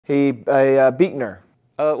Hey, Beekner.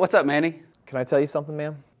 What's up, Manny? Can I tell you something,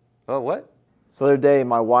 man? What? So the other day,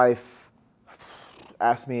 my wife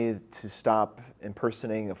asked me to stop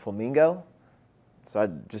impersonating a flamingo, so I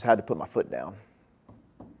just had to put my foot down.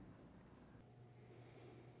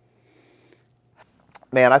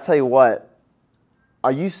 Man, I tell you what, I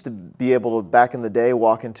used to be able to, back in the day,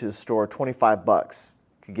 walk into the store, 25 bucks,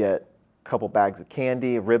 could get a couple bags of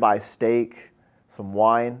candy, a ribeye steak, some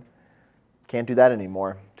wine. Can't do that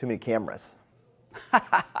anymore. Too many cameras.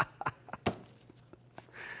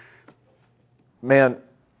 Man,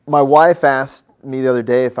 my wife asked me the other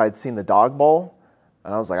day if I'd seen the dog bowl,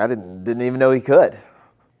 and I was like, I didn't even know he could.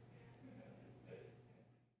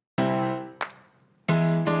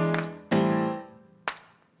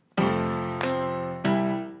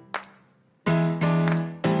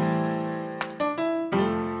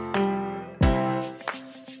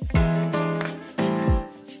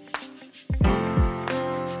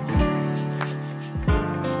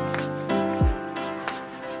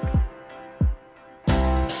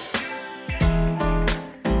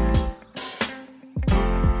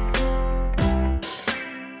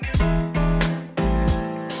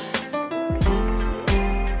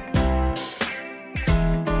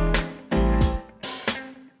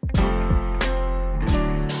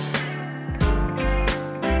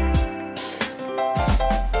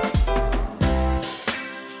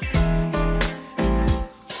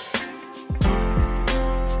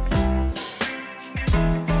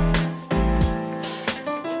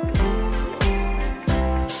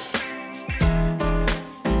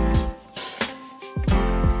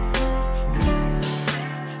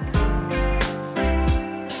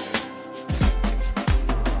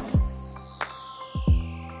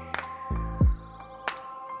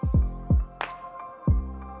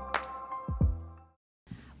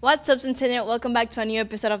 What's up, Centennial? Welcome back to a new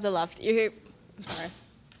episode of The Loft. You're here. I'm sorry.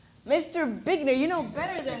 Mr. Bigner, you know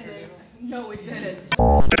better than this. No, we didn't.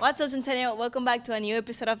 What's up, Centennial? Welcome back to a new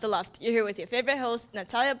episode of The Loft. You're here with your favorite host,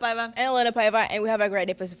 Natalia Paiva and Elena Paiva, and we have a great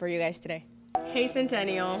episode for you guys today. Hey,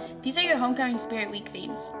 Centennial. These are your Homecoming Spirit Week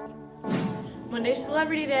themes. Monday's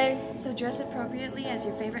Celebrity Day. So dress appropriately as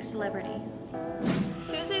your favorite celebrity.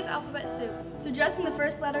 Tuesday's Alphabet Soup. So dress in the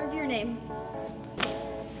first letter of your name.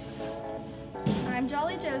 I'm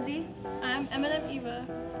Jolly Josie. I'm Eminem Eva.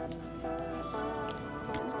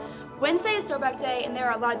 Wednesday is Throwback Day, and there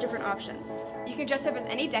are a lot of different options. You can dress up as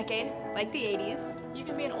any decade, like the 80s. You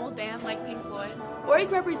can be an old band like Pink Floyd. Or you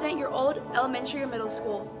can represent your old elementary or middle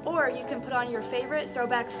school. Or you can put on your favorite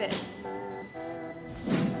throwback fit.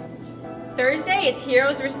 Thursday is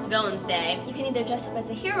Heroes vs. Villains Day. You can either dress up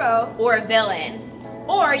as a hero Or a villain.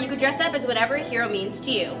 Or you could dress up as whatever a hero means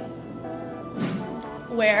to you.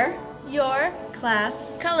 Wear your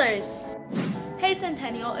class colors. Hey,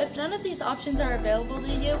 Centennial, if none of these options are available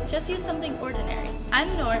to you, just use something ordinary. I'm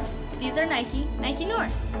Noor. These are Nike Noor.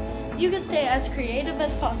 You can stay as creative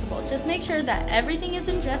as possible. Just make sure that everything is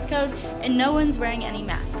in dress code and no one's wearing any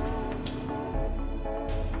masks.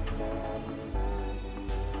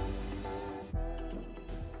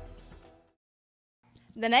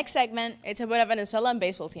 The next segment is about a Venezuelan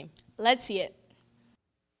baseball team. Let's see it.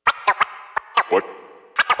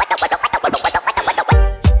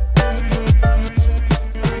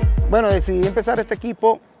 Bueno, decidí empezar este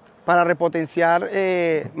equipo para repotenciar,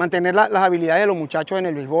 mantener las habilidades de los muchachos en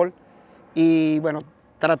el béisbol y bueno,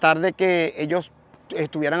 tratar de que ellos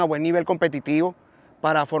estuvieran a buen nivel competitivo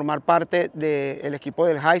para formar parte del equipo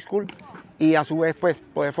del high school y a su vez pues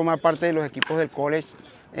poder formar parte de los equipos del college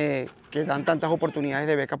que dan tantas oportunidades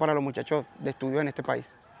de beca para los muchachos de estudio en este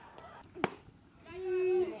país.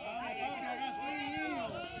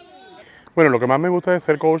 Bueno, lo que más me gusta de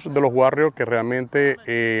ser coach de los Warriors, que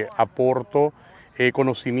realmente aporto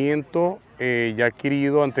conocimiento ya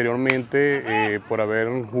adquirido anteriormente por haber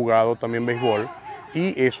jugado también béisbol,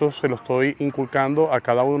 y eso se lo estoy inculcando a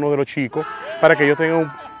cada uno de los chicos para que ellos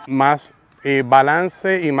tengan más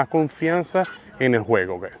balance y más confianza en el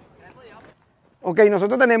juego. Ok,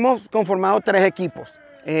 nosotros tenemos conformados 3 equipos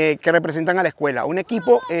que representan a la escuela. Un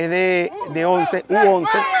equipo es de 11, U11,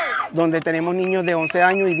 donde tenemos niños de 11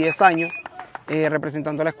 años y 10 años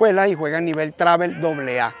representando a la escuela y juegan nivel Travel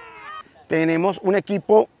AA. Tenemos un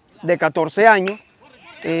equipo de 14 años,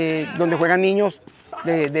 donde juegan niños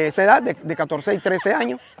de esa edad, de 14 y 13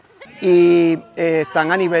 años, y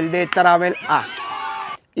están a nivel de Travel A.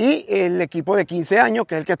 Y el equipo de 15 años,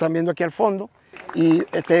 que es el que están viendo aquí al fondo, y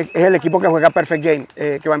este es el equipo que juega Perfect Game,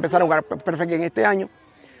 que va a empezar a jugar Perfect Game este año.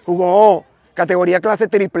 Jugó categoría clase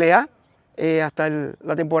AAA hasta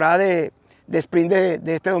la temporada de sprint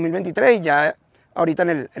de este 2023, y ya ahorita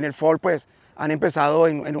en el fall pues han empezado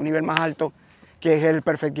en un nivel más alto que es el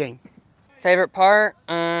perfect game. Favorite part?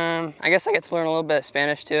 I guess I get to learn a little bit of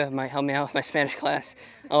Spanish too. It might help me out with my Spanish class.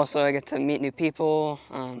 Also, I get to meet new people,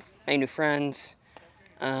 make new friends,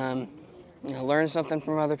 learn something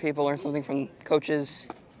from other people, learn something from coaches.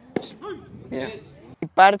 Yeah. Mi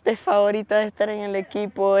parte favorita de estar en el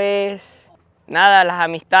equipo es, nada, las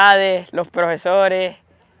amistades, los profesores,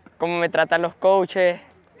 cómo me tratan los coaches,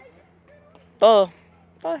 todo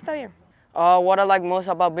está bien. What I like most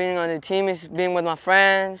about being on the team is being with my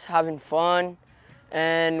friends, having fun,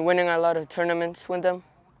 and winning a lot of tournaments with them.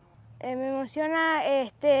 Me emociona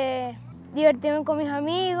divertirme con mis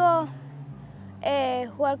amigos,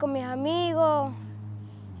 jugar con mis amigos,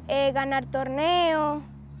 ganar torneos,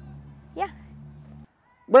 ya.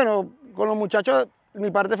 Bueno, con los muchachos, mi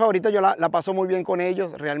parte favorita yo la paso muy bien con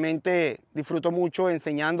ellos, realmente disfruto mucho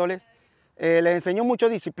enseñándoles. Les enseño mucho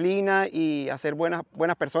disciplina y a ser buenas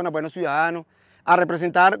personas, buenos ciudadanos, a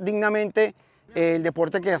representar dignamente el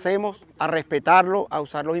deporte que hacemos, a respetarlo, a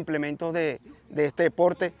usar los implementos de este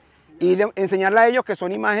deporte y enseñarle a ellos que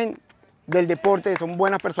son imagen del deporte, que son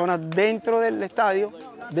buenas personas dentro del estadio,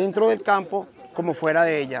 dentro del campo, como fuera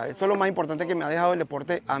de ella. Eso es lo más importante que me ha dejado el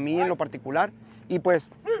deporte a mí en lo particular y pues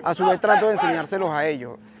a su vez trato de enseñárselos a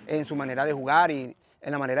ellos en su manera de jugar y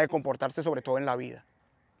en la manera de comportarse, sobre todo en la vida.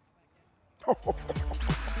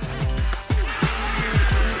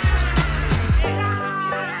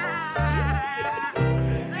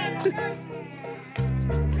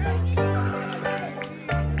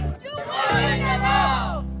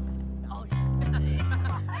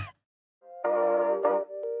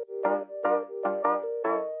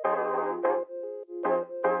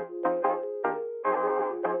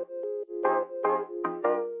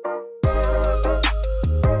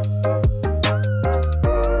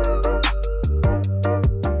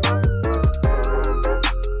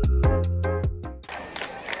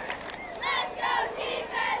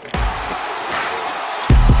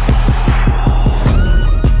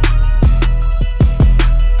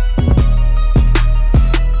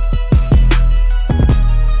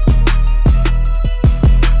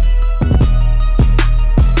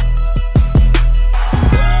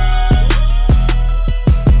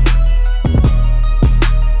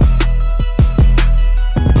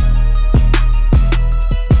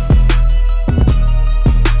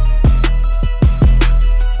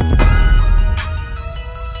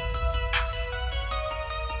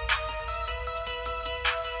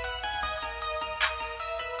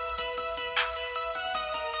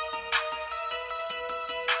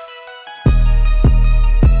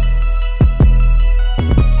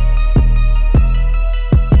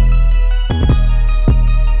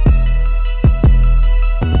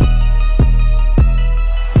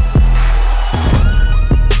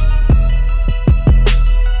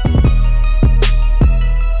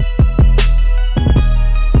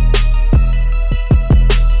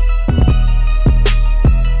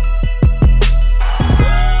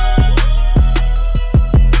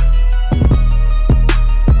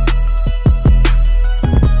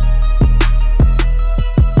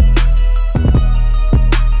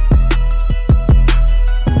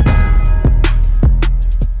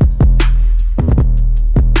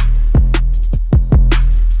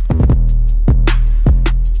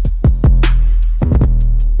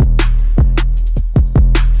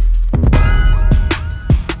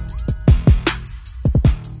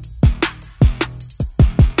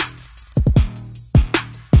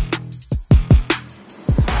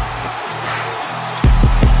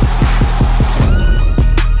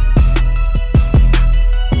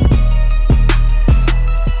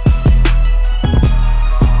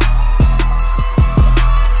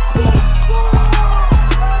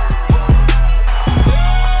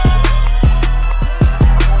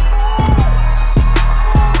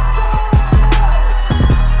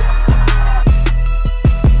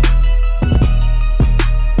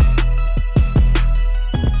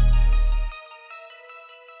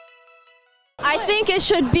 I think it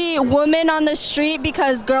should be women on the street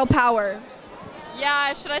because girl power.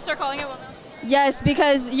 Yeah, should I start calling it women? Yes,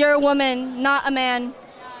 because you're a woman, not a man.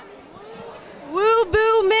 Yeah. Woo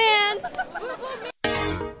boo man!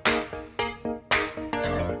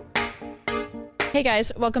 Hey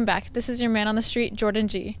guys, welcome back. This is your man on the street, Jordan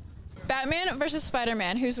G. Batman versus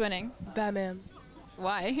Spider-Man, who's winning? Batman.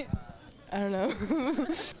 Why? I don't know.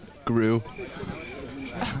 Gru.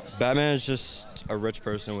 Batman is just a rich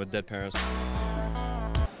person with dead parents.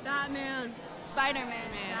 Batman.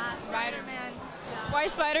 Spider-Man. Spider-Man. Why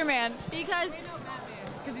Spider-Man? Because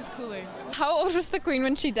he's cooler. How old was the Queen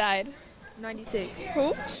when she died? 96.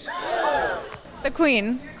 Who? The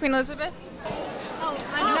Queen. Queen Elizabeth? Oh,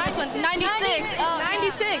 my Nice one. 96.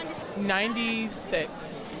 96.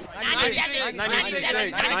 96.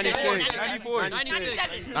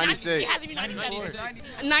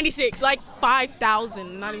 96. Like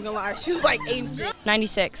 5,000. Not even gonna lie. She was like ancient.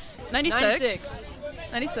 96. 96.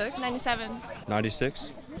 96. 97.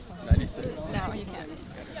 96. 96. No, you can't.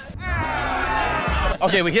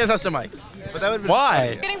 Okay, we can't touch the mic. But that would be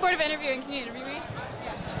why? I'm getting bored of interviewing. Can you interview me?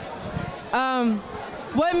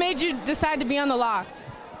 What made you decide to be on the loft?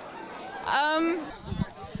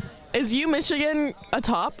 Is Michigan a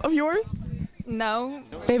top of yours? No.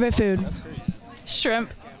 Favorite food?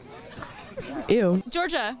 Shrimp. Ew.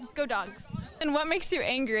 Georgia, go dogs. And what makes you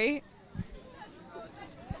angry?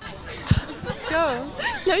 Go.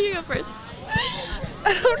 No, you go first.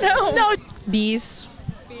 I don't know. No. Bees.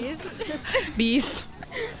 Bees. Bees.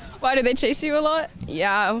 Why, do they chase you a lot?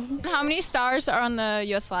 Yeah. How many stars are on the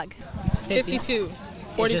U.S. flag? 52.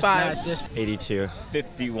 45. 82.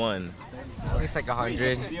 51. It's like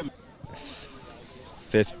 100.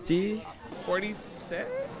 50. 47?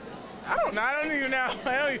 I don't know. I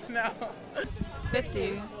don't even know.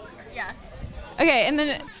 50. Yeah. Okay, and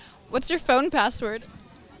then what's your phone password?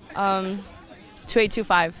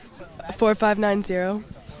 2825. 4590.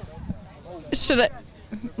 Should I?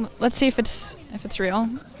 Let's see if it's real.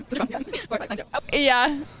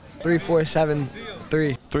 Yeah.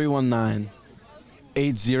 3473 319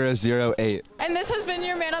 8008. And this has been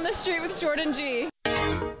your Man on the Street with Jordan G.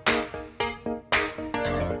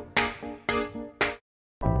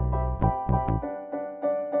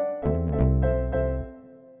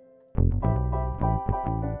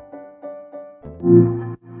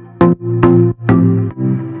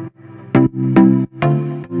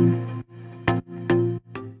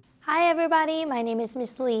 Hi everybody, my name is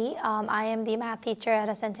Miss Lee. I am the math teacher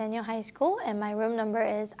at Centennial High School and my room number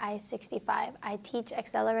is I-65. I teach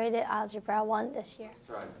Accelerated Algebra 1 this year. Which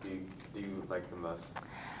restaurant do you like the most?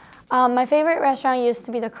 My favorite restaurant used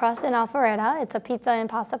to be The Crust in Alpharetta. It's a pizza and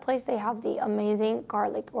pasta place. They have the amazing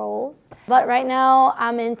garlic rolls. But right now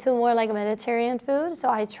I'm into more like Mediterranean food, so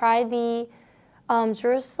I tried the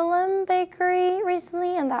Jerusalem bakery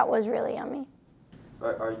recently and that was really yummy.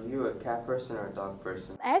 Are you a cat person or a dog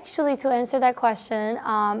person? Actually, to answer that question,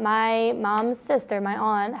 my mom's sister, my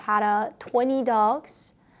aunt, had 20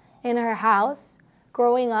 dogs in her house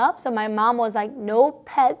growing up. So my mom was like, no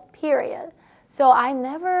pet, period. So I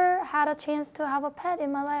never had a chance to have a pet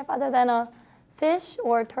in my life other than a fish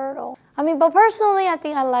or a turtle. I mean, but personally, I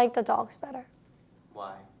think I like the dogs better.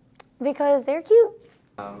 Why? Because they're cute.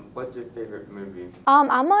 What's your favorite movie?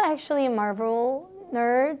 I'm actually a Marvel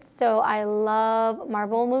nerd, so I love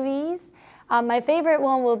Marvel movies. My favorite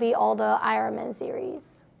one will be all the Iron Man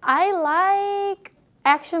series. I like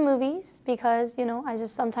action movies because, you know, I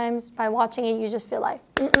just sometimes by watching it, you just feel like,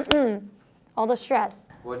 all the stress.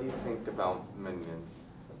 What do you think about Minions?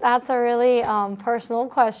 That's a really personal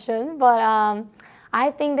question, but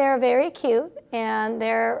I think they're very cute and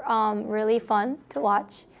they're really fun to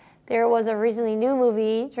watch. There was a recently new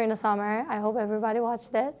movie during the summer. I hope everybody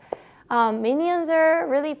watched it. Minions are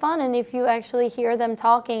really fun, and if you actually hear them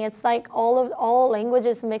talking, it's like all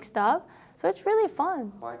languages mixed up. So it's really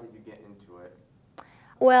fun. Why did you get into it?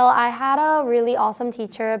 Well, I had a really awesome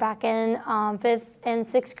teacher back in 5th and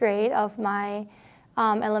 6th grade of my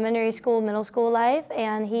elementary school, middle school life,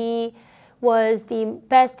 and he was the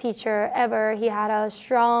best teacher ever. He had a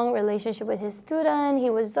strong relationship with his student. He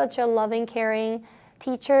was such a loving, caring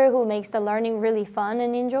teacher who makes the learning really fun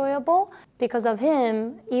and enjoyable. Because of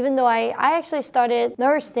him, even though I actually started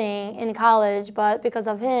nursing in college, but because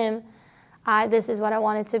of him, this is what I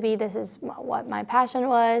wanted to be. This is what my passion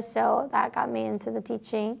was, so that got me into the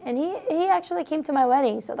teaching. And he actually came to my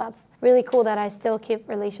wedding, so that's really cool that I still keep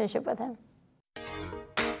relationship with him.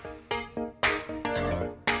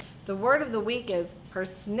 The word of the week is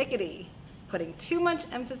persnickety, putting too much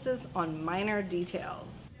emphasis on minor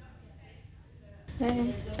details.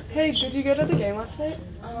 Hey, did you go to the game last night?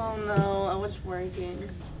 Oh no, I was working.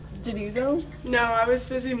 Did you go? No, I was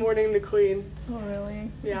busy mourning the queen. Oh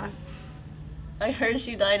really? Yeah. I heard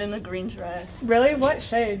she died in a green dress. Really? What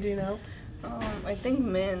shade, do you know? I think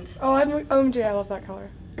mint. Oh, OMG, I love that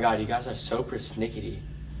color. Oh my god, you guys are so persnickety.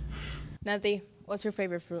 Nancy, what's your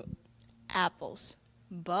favorite fruit? Apples.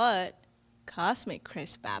 But Cosmic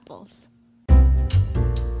Crisp apples.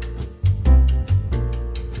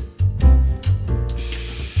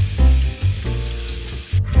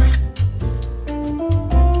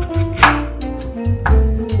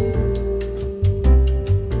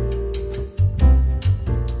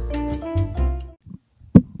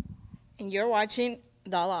 And you're watching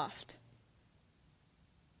The Loft.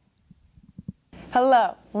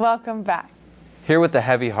 Hello, welcome back. Here with a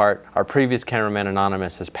heavy heart, our previous cameraman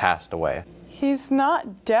Anonymous has passed away. He's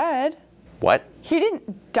not dead. What? He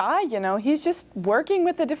didn't die, you know. He's just working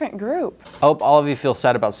with a different group. I hope all of you feel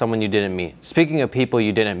sad about someone you didn't meet. Speaking of people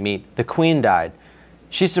you didn't meet, the Queen died.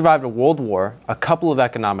 She survived a world war, a couple of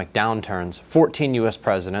economic downturns, 14 US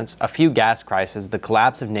presidents, a few gas crises, the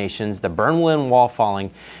collapse of nations, the Berlin Wall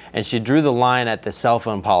falling, and she drew the line at the cell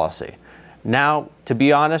phone policy. Now, to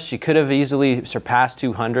be honest, she could have easily surpassed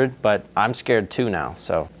 200, but I'm scared too now,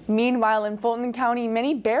 so. Meanwhile, in Fulton County,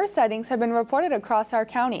 many bear sightings have been reported across our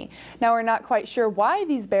county. Now, we're not quite sure why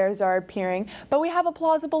these bears are appearing, but we have a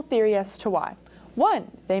plausible theory as to why. 1,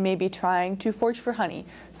 they may be trying to forage for honey,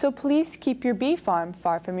 so please keep your bee farm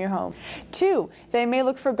far from your home. 2, they may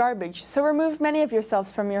look for garbage, so remove many of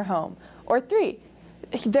yourselves from your home. Or 3,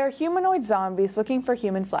 they're humanoid zombies looking for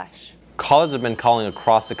human flesh. Callers have been calling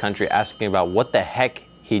across the country asking about what the heck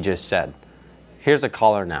he just said. Here's a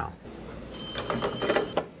caller now.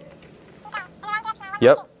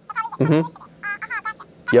 Yep.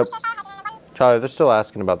 Yep. Charlie, they're still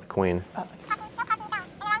asking about the Queen.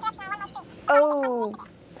 Oh,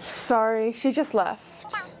 sorry, she just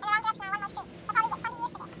left.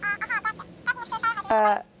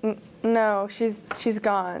 No, she's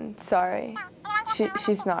gone. Sorry,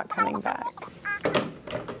 she's not coming back.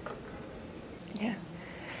 Yeah.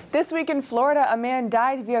 This week in Florida, a man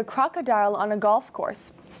died via crocodile on a golf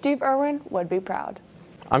course. Steve Irwin would be proud.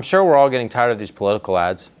 I'm sure we're all getting tired of these political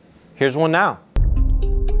ads. Here's one now.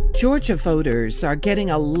 Georgia voters are getting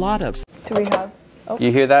a lot of... Do we have... Oh.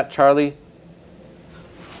 You hear that, Charlie?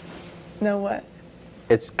 No, what?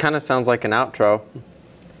 It kind of sounds like an outro.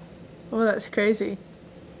 Oh, that's crazy.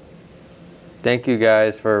 Thank you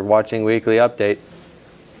guys for watching Weekly Update.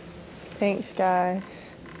 Thanks,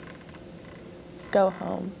 guys. Go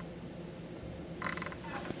home.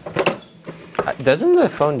 Doesn't the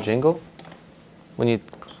phone jingle when you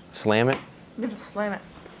slam it? You just slam it.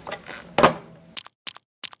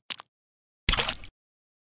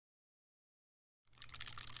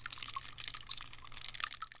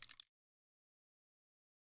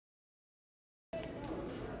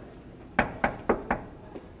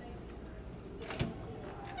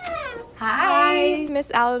 Hi,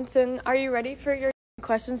 Miss Allenson. Are you ready for your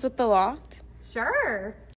questions with the Loft?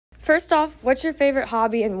 Sure. First off, what's your favorite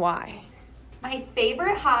hobby and why? My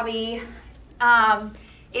favorite hobby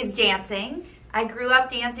is dancing. I grew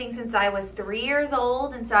up dancing since I was 3 years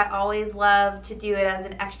old, and so I always loved to do it as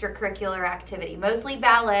an extracurricular activity, mostly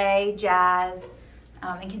ballet, jazz,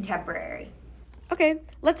 and contemporary. Okay,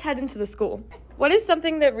 let's head into the school. What is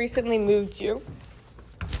something that recently moved you?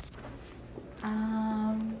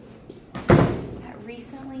 That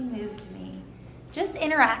recently moved me. Just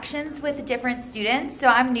interactions with different students. So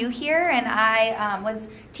I'm new here, and I was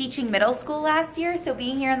teaching middle school last year. So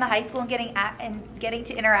being here in the high school and getting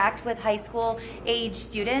to interact with high school age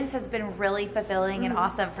students has been really fulfilling and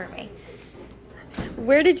awesome for me.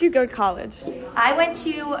 Where did you go to college? I went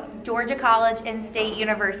to Georgia College and State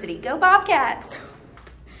University. Go Bobcats!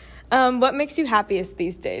 What makes you happiest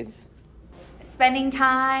these days? Spending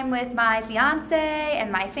time with my fiance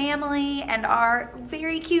and my family and our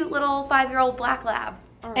very cute little 5-year-old black lab.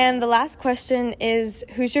 And the last question is,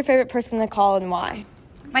 who's your favorite person to call and why?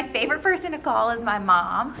 My favorite person to call is my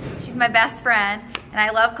mom. She's my best friend, and I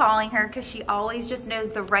love calling her because she always just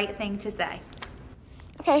knows the right thing to say.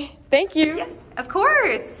 Okay, thank you. Yeah, of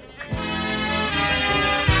course.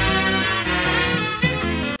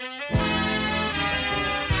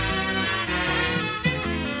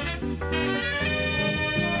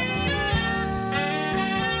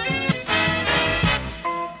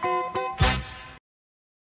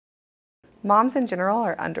 Moms in general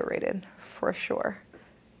are underrated, for sure.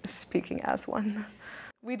 Speaking as one.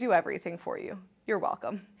 We do everything for you. You're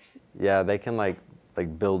welcome. Yeah, they can like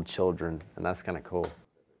build children, and that's kind of cool.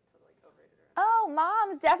 Oh,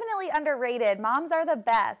 moms, definitely underrated. Moms are the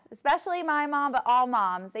best, especially my mom, but all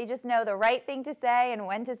moms. They just know the right thing to say and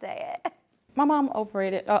when to say it. My mom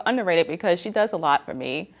underrated because she does a lot for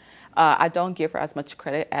me. I don't give her as much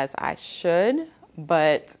credit as I should,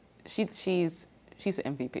 but she's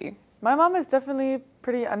an MVP. My mom is definitely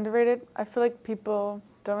pretty underrated. I feel like people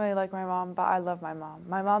don't really like my mom, but I love my mom.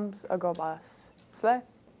 My mom's a girl boss. Slay.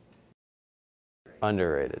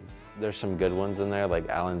 Underrated. There's some good ones in there, like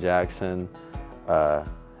Alan Jackson,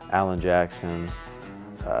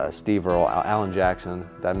 Steve Earle, Alan Jackson.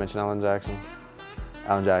 Did I mention Alan Jackson?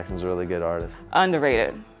 Alan Jackson's a really good artist.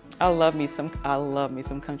 Underrated. I love me some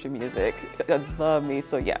country music.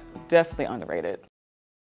 So yeah, definitely underrated.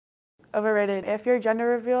 Overrated. If your gender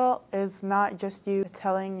reveal is not just you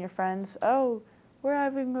telling your friends, oh, we're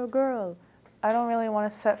having a girl, I don't really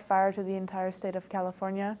want to set fire to the entire state of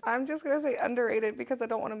California. I'm just gonna say underrated because I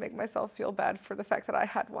don't want to make myself feel bad for the fact that I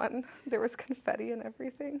had one. There was confetti and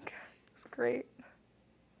everything. It was great.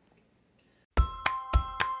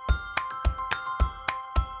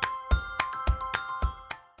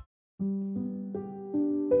 I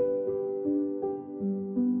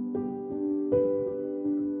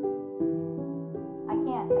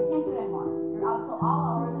can't do it anymore. You're out till all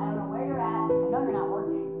hours. I don't know where you're at. I know you're not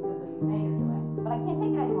working because of what you say you're doing. But I can't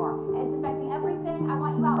take it anymore. And it's affecting everything. I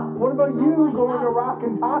want you out. What about you going to Rock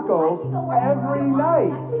and Taco every night?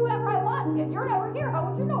 I can do whatever I want. If you're never here, how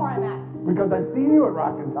would you know where I'm at? Because I've seen you at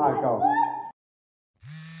Rock and Taco.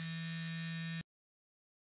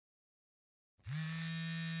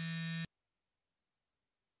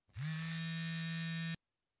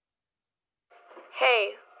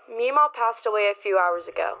 Hey, Meemaw passed away a few hours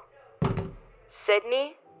ago.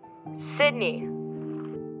 Sydney? Sydney.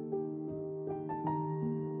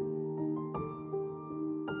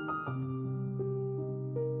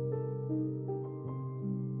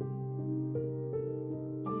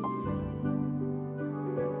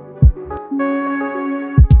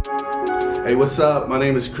 Hey, what's up? My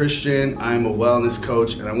name is Christian. I'm a wellness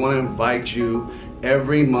coach, and I want to invite you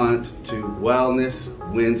every month to Wellness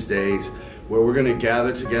Wednesdays, where we're going to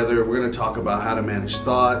gather together. We're going to talk about how to manage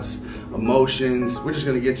thoughts, emotions. We're just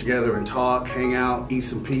going to get together and talk, hang out, eat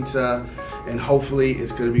some pizza, and hopefully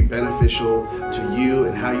it's going to be beneficial to you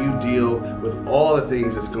and how you deal with all the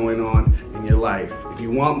things that's going on in your life. If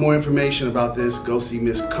you want more information about this, go see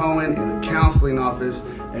Miss Cohen in the counseling office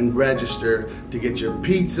and register to get your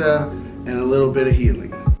pizza and a little bit of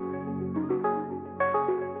healing.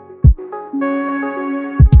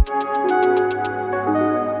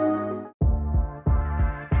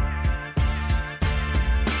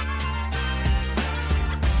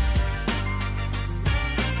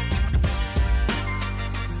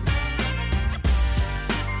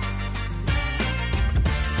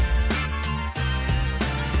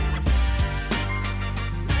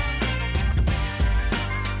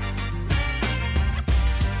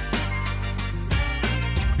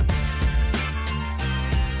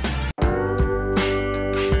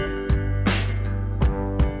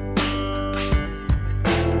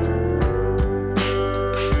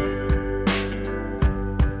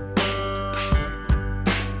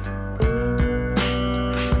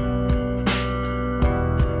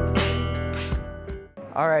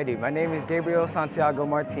 Alrighty, my name is Gabriel Santiago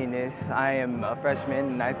Martinez. I am a freshman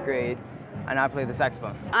in 9th grade, and I play the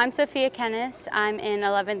saxophone. I'm Sophia Kennis. I'm in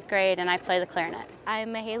 11th grade, and I play the clarinet.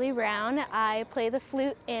 I'm Mahaley Brown. I play the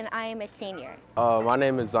flute, and I am a senior. My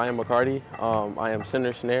name is Zion McCarty. I am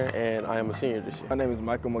center snare, and I am a senior this year. My name is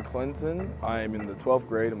Michael McClinton. I am in the 12th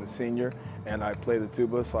grade. I'm a senior, and I play the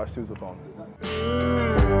tuba/sousaphone.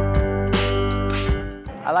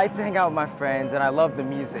 I like to hang out with my friends, and I love the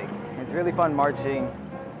music. It's really fun marching.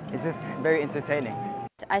 It's just very entertaining.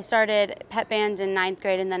 I started pep band in 9th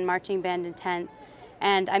grade and then marching band in 10th,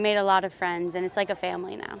 and I made a lot of friends, and it's like a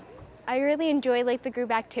family now. I really enjoy like the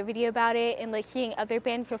group activity about it and like seeing other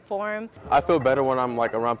bands perform. I feel better when I'm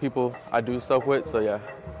like around people I do stuff with, so yeah.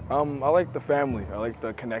 I like the family. I like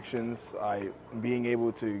the connections. Being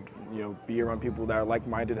able to, be around people that are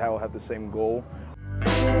like-minded, have the same goal.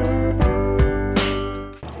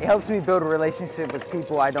 It helps me build a relationship with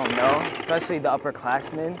people I don't know, especially the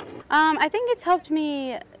upperclassmen. I think it's helped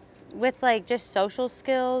me with like just social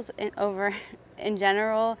skills in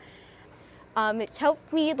general. It's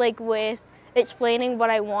helped me like with explaining what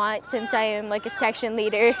I want since I am like a section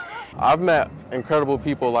leader. I've met incredible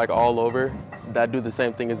people like all over that do the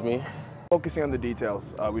same thing as me. Focusing on the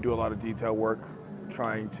details. We do a lot of detail work,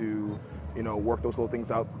 trying to, work those little things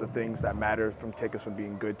out, the things that matter take us from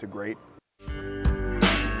being good to great.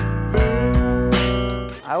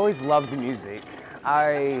 I always loved music.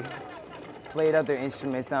 I played other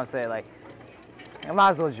instruments, and I would say like, I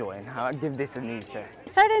might as well join. I'll give this a new try. I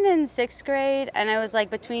started in 6th grade, and I was like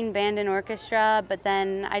between band and orchestra, but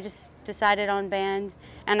then I just decided on band,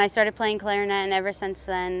 and I started playing clarinet, and ever since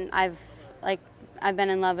then, I've been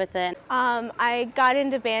in love with it. I got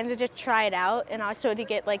into band to just try it out, and also to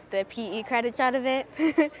get like the PE credits out of it.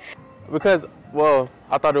 Because, well,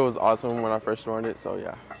 I thought it was awesome when I first joined it, so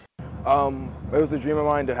yeah. It was a dream of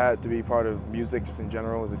mine to be part of music just in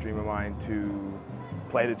general. It was a dream of mine to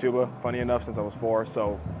play the tuba, funny enough, since I was 4.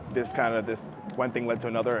 So this one thing led to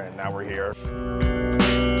another, and now we're here.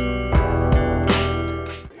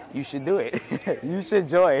 You should do it. You should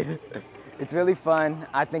join. It's really fun.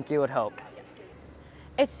 I think it would help.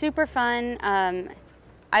 It's super fun.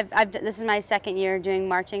 This is my 2nd year doing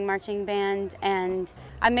marching band, and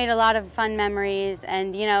I've made a lot of fun memories,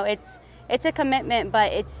 and it's a commitment,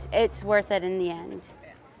 but it's worth it in the end.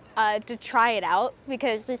 To try it out,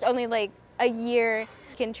 because there's only like a year.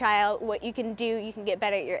 You can try out what you can do. You can get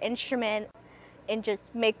better at your instrument and just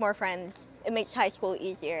make more friends. It makes high school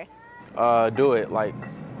easier. Do it. Like,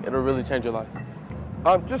 it'll really change your life.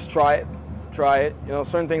 Just try it. Try it. You know,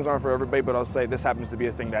 certain things aren't for everybody, but I'll say this happens to be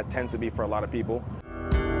a thing that tends to be for a lot of people.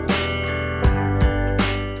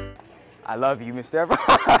 I love you, Mr.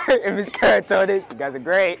 Everhart and Ms. Caratonis. You guys are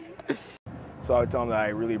great. So I would tell them that I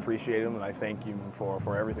really appreciate them and I thank you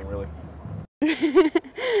for everything, really.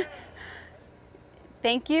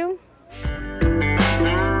 Thank you.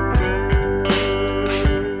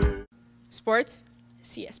 Sports,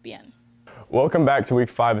 CSBN. Welcome back to week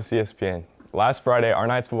 5 of CSPN. Last Friday, our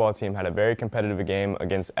Knights football team had a very competitive game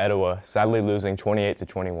against Etowah, sadly losing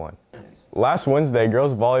 28-21. Last Wednesday,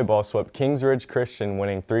 girls volleyball swept Kings Ridge Christian,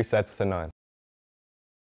 winning 3-0.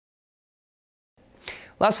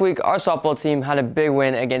 Last week, our softball team had a big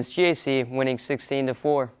win against GAC, winning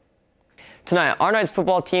 16-4. Tonight, our Knights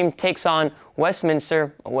football team takes on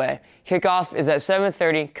Westminster away. Kickoff is at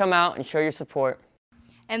 7:30. Come out and show your support.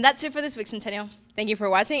 And that's it for this week, Centennial. Thank you for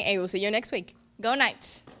watching, and we'll see you next week. Go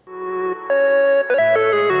Knights!